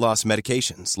FDA-approved weight loss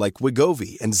medications like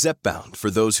Wegovy and Zepbound for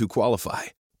those who qualify.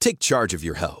 Take charge of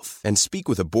your health and speak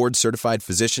with a board-certified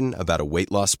physician about a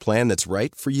weight loss plan that's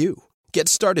right for you. Get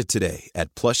started today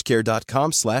at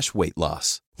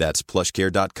plushcare.com/weightloss. That's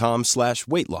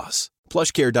plushcare.com/weightloss.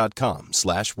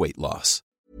 plushcare.com/weightloss.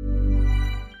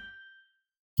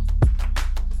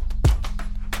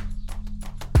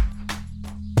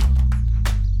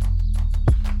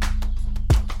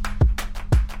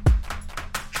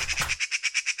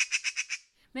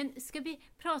 Men ska vi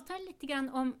prata lite grann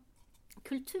om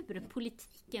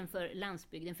kulturpolitiken för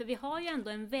landsbygden? För vi har ju ändå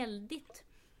en väldigt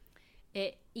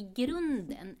i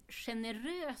grunden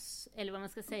generös, eller vad man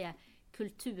ska säga,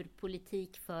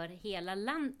 kulturpolitik för hela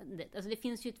landet. Alltså det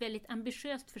finns ju ett väldigt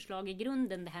ambitiöst förslag i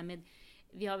grunden, det här med,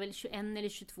 vi har väl 21 eller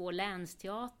 22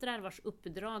 länsteatrar vars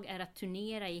uppdrag är att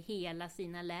turnera i hela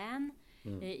sina län.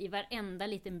 I varenda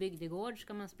liten bygdegård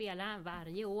ska man spela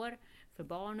varje år för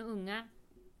barn och unga.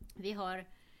 Vi har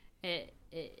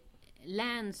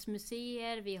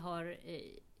länsmuseer, vi har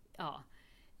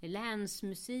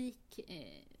länsmusik,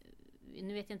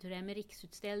 nu vet jag inte hur det är med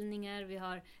riksutställningar, vi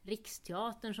har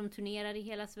Riksteatern som turnerar i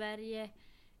hela Sverige,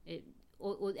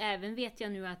 och även vet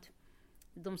jag nu att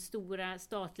de stora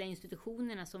statliga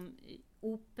institutionerna som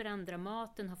Operan,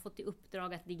 Dramaten har fått i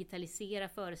uppdrag att digitalisera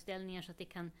föreställningar så att det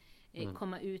kan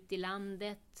komma ut i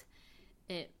landet.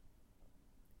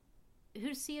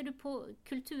 Hur ser du på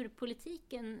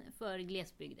kulturpolitiken för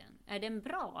glesbygden? Är den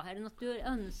bra? Är det något du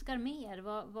önskar mer?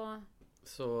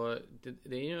 Så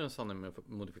det är ju en sån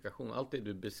modifikation. Allt det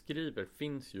du beskriver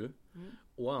finns ju.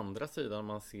 Å andra sidan,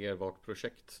 man ser vart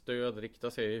projektstöd riktar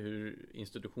sig, hur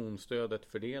institutionsstödet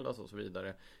fördelas och så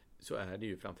vidare, så är det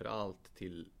ju framförallt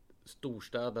till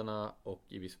storstäderna och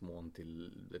i viss mån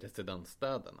till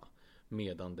residensstäderna,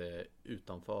 medan det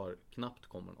utanför knappt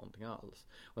kommer någonting alls.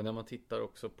 Och när man tittar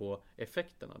också på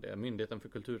effekterna, det Myndigheten för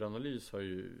kulturanalys har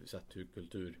ju sett hur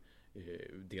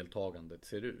kulturdeltagandet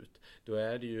ser ut. Då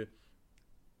är det ju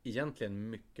egentligen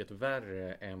mycket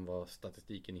värre än vad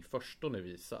statistiken i förstone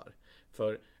visar.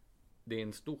 För det är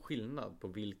en stor skillnad på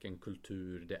vilken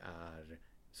kultur det är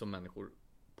som människor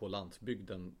på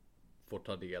landsbygden får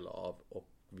ta del av och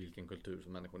vilken kultur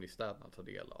som människor i städerna tar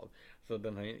del av. Så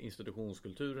den här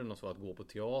institutionskulturen och så, att gå på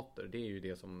teater, det är ju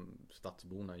det som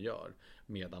stadsborna gör.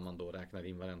 Medan man då räknar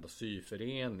in varenda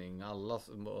syförening, alla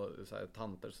så här,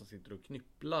 tanter som sitter och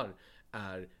knypplar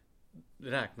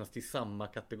räknas till samma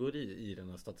kategori i den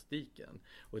här statistiken.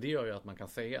 Och det gör ju att man kan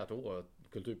säga att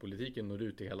kulturpolitiken når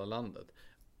ut i hela landet.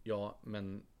 Ja,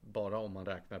 men bara om man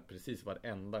räknar precis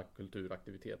varenda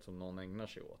kulturaktivitet som någon ägnar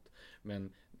sig åt.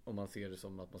 Men om man ser det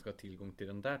som att man ska ha tillgång till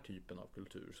den där typen av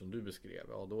kultur som du beskrev,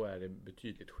 ja, då är det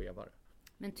betydligt skevare.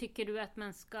 Men tycker du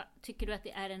att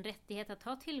det är en rättighet att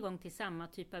ha tillgång till samma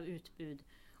typ av utbud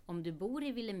om du bor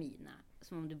i Vilhelmina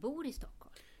som om du bor i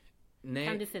Stockholm? Nej.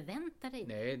 Kan du förvänta dig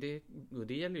det? Nej,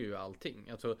 det gäller ju allting.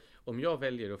 Alltså, om jag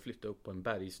väljer att flytta upp på en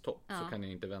bergstopp så kan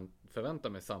jag inte förvänta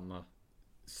mig samma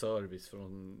service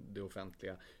från det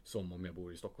offentliga som om jag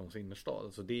bor i Stockholms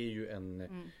innerstad. Så det är ju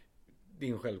det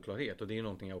är en självklarhet och det är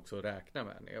någonting jag också räknar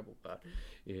med när jag bor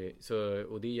där.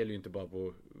 Och det gäller ju inte bara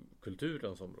på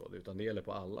kulturens område utan det gäller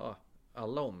på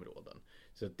alla områden.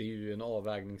 Så att det är ju en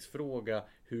avvägningsfråga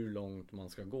hur långt man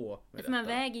ska gå med för man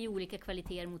väger ju olika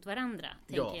kvaliteter mot varandra,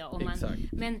 tänker jag. Om exakt.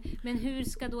 Men hur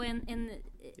ska då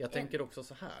Jag tänker också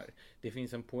så här. Det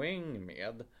finns en poäng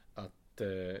med att,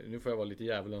 nu får jag vara lite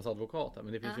djävulens advokat här,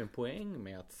 men det finns ju en poäng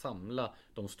med att samla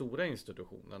de stora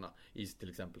institutionerna i till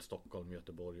exempel Stockholm,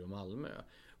 Göteborg och Malmö.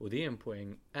 Och det är en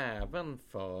poäng även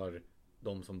för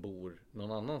de som bor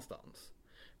någon annanstans.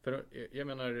 För jag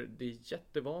menar, det är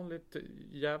jättevanligt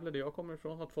Gävle där jag kommer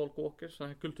ifrån att folk åker såna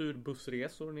här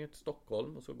kulturbussresor ner till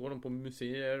Stockholm och så går de på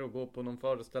museer och går på någon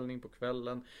föreställning på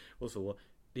kvällen och så.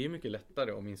 Det är mycket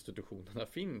lättare om institutionerna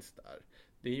finns där.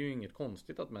 Det är ju inget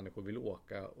konstigt att människor vill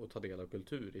åka och ta del av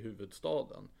kultur i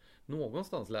huvudstaden.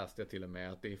 Någonstans läste jag till och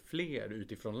med att det är fler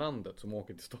utifrån landet som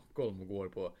åker till Stockholm och går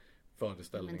på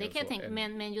föreställningar. Men det kan jag tänka,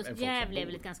 men just Gävle är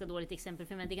väl ett ganska dåligt exempel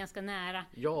för mig. Det är ganska nära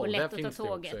och lätt att ta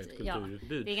tåget.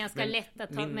 Det är ganska lätt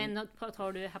att ta, men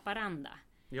tar du Haparanda?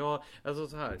 Ja, alltså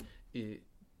så här. I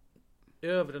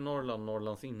övre Norrland,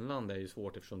 Norrlands inland är ju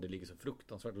svårt eftersom det ligger så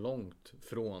fruktansvärt långt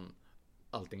från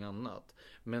allting annat.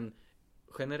 Men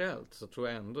generellt så tror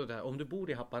jag ändå det här, om du bor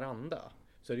i Haparanda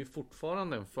så är det ju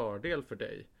fortfarande en fördel för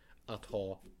dig att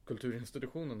ha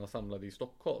kulturinstitutionerna samlade i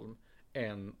Stockholm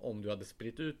än om du hade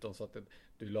spritt ut dem så att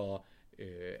du la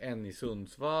en i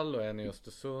Sundsvall och en i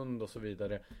Östersund och så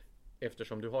vidare.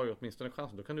 Eftersom du har ju åtminstone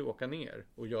chansen, då kan du åka ner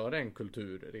och göra en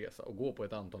kulturresa och gå på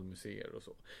ett antal museer och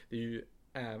så. Det är ju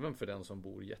även för den som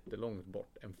bor jättelångt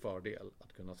bort en fördel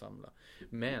att kunna samla.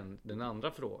 Men den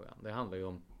andra frågan, det handlar ju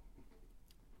om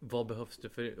vad behövs det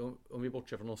för, om vi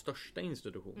bortser från de största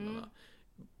institutionerna,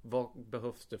 vad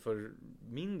behövs det för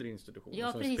mindre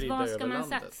institutioner som är spridda över landet? Vad ska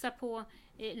man satsa på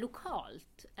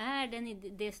lokalt? Är den i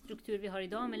det struktur vi har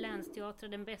idag med länsteatrar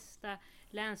den bästa?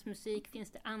 Länsmusik?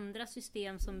 Finns det andra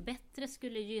system som bättre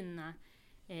skulle gynna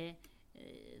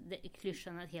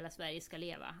klyschan att hela Sverige ska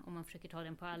leva, om man försöker ta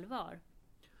den på allvar?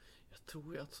 Jag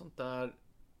tror ju att sånt där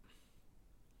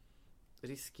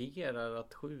riskerar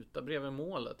att skjuta bredvid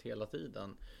målet hela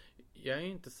tiden. Jag är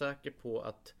inte säker på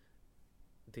att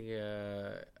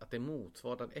det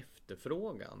motsvarar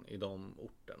efterfrågan i de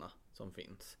orterna som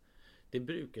finns. Det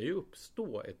brukar ju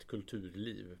uppstå ett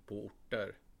kulturliv på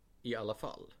orter i alla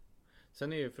fall.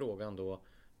 Sen är ju frågan då,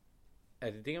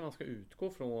 är det man ska utgå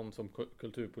från som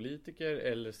kulturpolitiker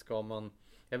eller ska man...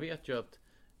 Jag vet ju att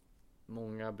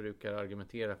många brukar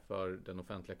argumentera för den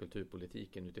offentliga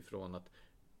kulturpolitiken utifrån att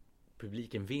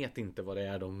publiken vet inte vad det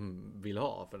är de vill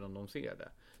ha förrän de ser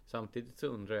det. Samtidigt så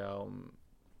undrar jag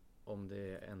om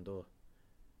det ändå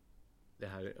det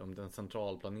här, om den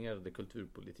centralplanerade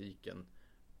kulturpolitiken,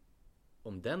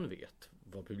 om den vet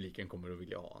vad publiken kommer att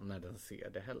vilja ha när den ser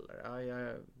det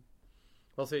heller.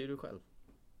 Vad säger du själv?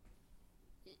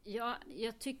 Ja,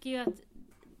 jag tycker ju att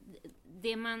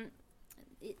det man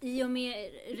i och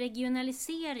med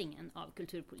regionaliseringen av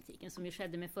kulturpolitiken som ju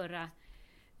skedde med förra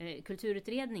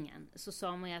kulturutredningen, så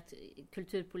sa man ju att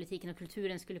kulturpolitiken och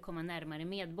kulturen skulle komma närmare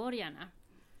medborgarna.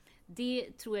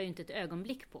 Det tror jag ju inte ett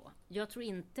ögonblick på. Jag tror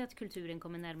inte att kulturen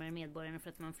kommer närmare medborgarna för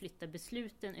att man flyttar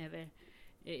besluten över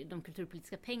de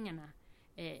kulturpolitiska pengarna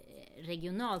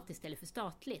regionalt istället för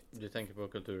statligt. Du tänker på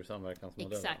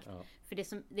kultursamverkansmodellen? Exakt. Ja.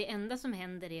 För det enda som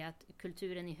händer är att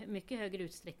kulturen i mycket högre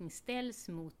utsträckning ställs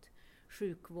mot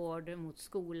sjukvård, mot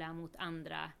skola, mot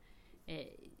andra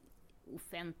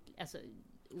offentliga...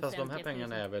 Fast de här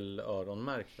pengarna är väl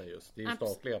öronmärkta just? Det är ju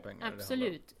statliga pengar.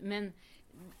 Absolut, men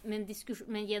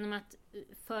genom att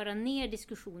föra ner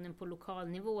diskussionen på lokal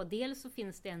nivå, dels så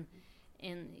finns det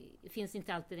finns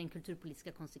inte alltid den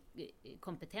kulturpolitiska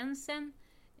kompetensen.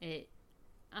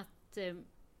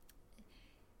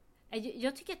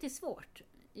 Jag tycker att det är svårt.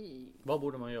 Vad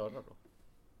borde man göra då?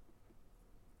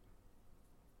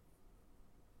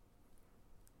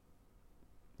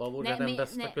 Vad vore den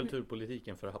bästa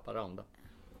kulturpolitiken för Haparanda?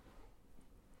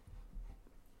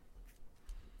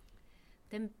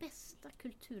 Den bästa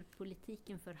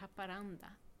kulturpolitiken för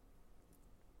Haparanda,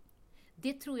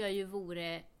 det tror jag ju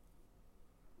vore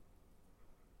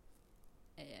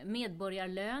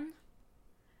medborgarlön,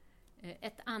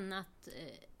 ett annat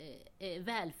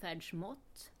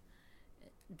välfärdsmått.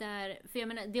 För jag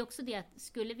menar, det är också det att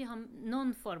skulle vi ha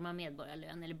någon form av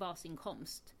medborgarlön eller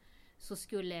basinkomst, så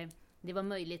skulle det vara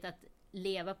möjligt att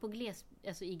leva på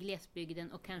i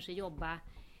glesbygden och kanske jobba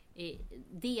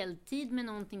deltid med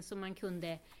någonting som man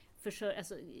kunde försörja.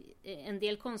 En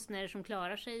del konstnärer som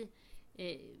klarar sig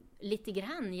lite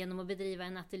grann genom att bedriva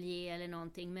en ateljé eller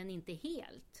någonting, men inte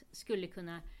helt, skulle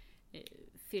kunna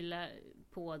fylla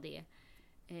på det.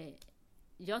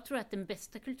 jag tror att den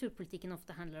bästa kulturpolitiken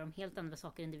ofta handlar om helt andra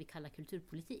saker än det vi kallar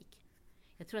kulturpolitik.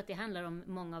 Jag tror att det handlar om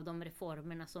många av de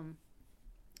reformerna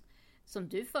som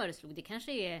du föreslog. Det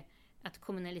kanske är att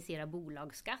kommunalisera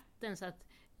bolagsskatten så att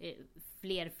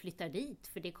fler flyttar dit.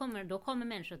 För då kommer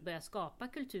människor att börja skapa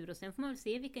kultur och sen får man väl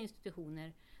se vilka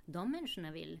institutioner de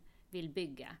människorna vill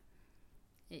bygga.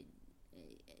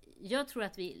 Jag tror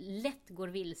att vi lätt går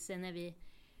vilse när vi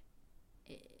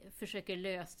försöker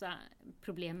lösa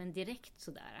problemen direkt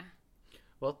sådär.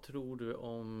 Vad tror du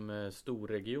om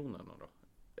storregionerna då?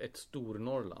 Ett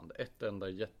Stornorrland, ett enda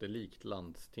jättelikt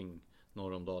landsting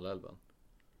norr om Dalälven.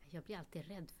 Jag blir alltid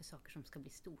rädd för saker som ska bli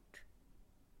stort.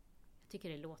 Jag tycker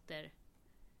det låter...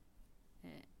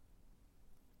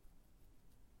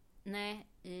 Nej,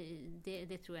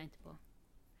 det tror jag inte på.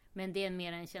 Men det är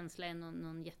mer en känsla än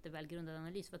någon jättevälgrundad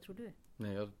analys. Vad tror du?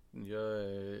 Nej, jag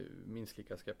är minst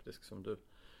lika skeptisk som du.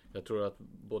 Jag tror att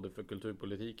både för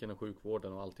kulturpolitiken och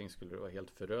sjukvården och allting skulle det vara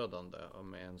helt förödande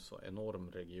med en så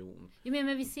enorm region. Ja,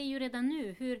 men vi ser ju redan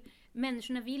nu hur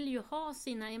människorna vill ju ha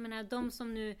sina, jag menar de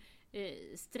som nu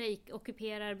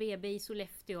ockuperar BB i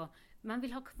Sollefteå. Man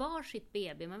vill ha kvar sitt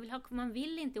BB, man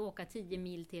vill inte åka 10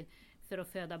 mil till för att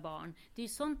föda barn. Det är ju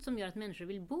sånt som gör att människor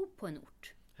vill bo på en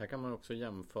ort. Här kan man också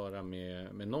jämföra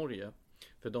med Norge.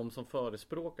 För de som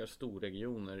förespråkar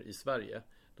storregioner i Sverige,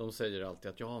 de säger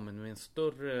alltid att ja, men med en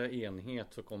större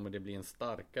enhet så kommer det bli en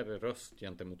starkare röst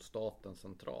gentemot staten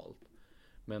centralt.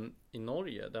 Men i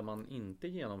Norge, där man inte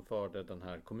genomförde den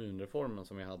här kommunreformen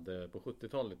som vi hade på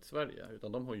 70-talet i Sverige,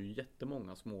 utan de har ju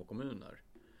jättemånga små kommuner.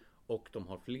 Och de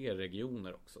har fler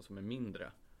regioner också som är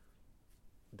mindre.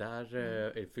 Där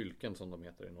är fylken som de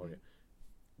heter i Norge.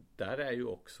 Där är ju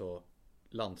också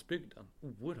landsbygden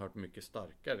oerhört mycket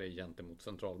starkare gentemot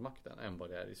centralmakten än vad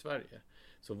det är i Sverige.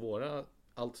 Så våra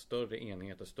allt större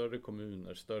enheter, större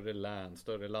kommuner, större län,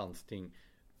 större landsting,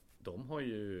 de har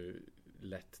ju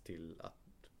lett till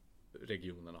att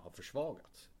regionerna har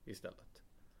försvagats istället.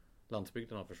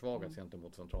 Landsbygden har försvagats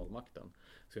gentemot centralmakten.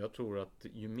 Så jag tror att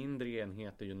ju mindre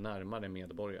enheter, ju närmare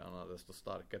medborgarna, desto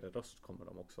starkare röst kommer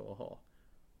de också att ha.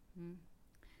 Mm.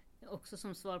 Också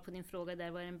som svar på din fråga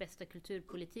där, vad är den bästa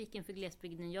kulturpolitiken för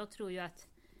glesbygden? Jag tror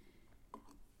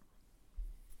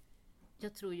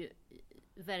ju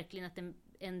verkligen att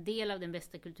en del av den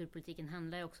bästa kulturpolitiken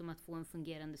handlar ju också om att få en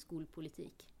fungerande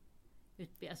skolpolitik.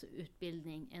 Alltså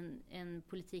utbildning. En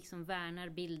politik som värnar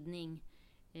bildning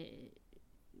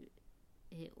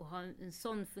och ha en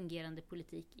sån fungerande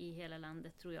politik i hela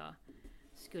landet tror jag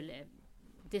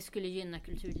skulle gynna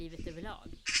kulturlivet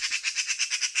överlag.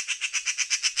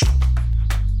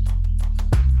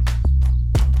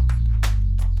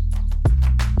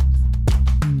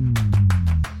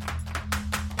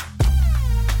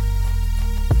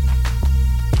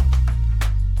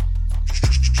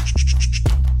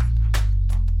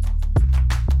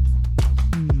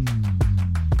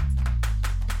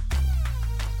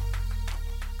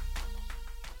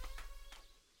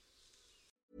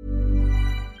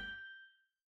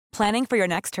 Planning for your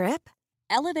next trip?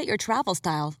 Elevate your travel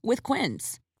style with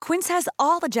Quince. Quince has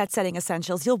all the jet-setting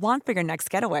essentials you'll want for your next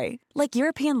getaway, like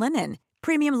European linen,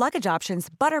 premium luggage options,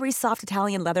 buttery soft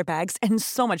Italian leather bags, and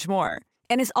so much more.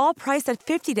 And is all priced at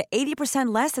 50 to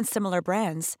 80% less than similar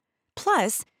brands.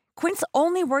 Plus, Quince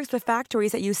only works with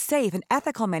factories that use safe and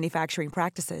ethical manufacturing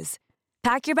practices.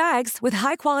 Pack your bags with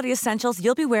high-quality essentials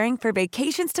you'll be wearing for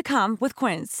vacations to come with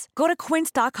Quince. Go to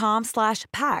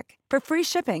quince.com/pack for free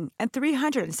shipping and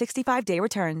 365-day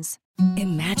returns.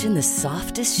 Imagine the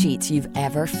softest sheets you've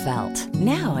ever felt.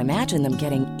 Now imagine them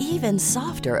getting even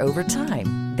softer over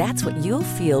time. That's what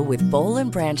you'll feel with Boll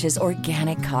 & Branch's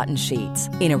organic cotton sheets.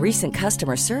 In a recent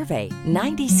customer survey,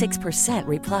 96%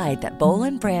 replied that Boll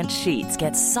 & Branch sheets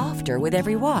get softer with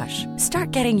every wash.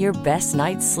 Start getting your best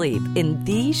night's sleep in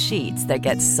these sheets that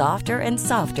get softer and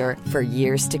softer for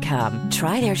years to come.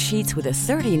 Try their sheets with a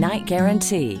 30-night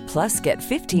guarantee. Plus, get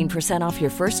 15% off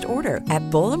your first order at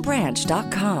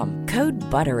bollandbranch.com. Code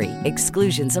BUTTERY.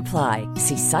 Exclusions apply.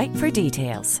 See site for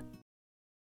details.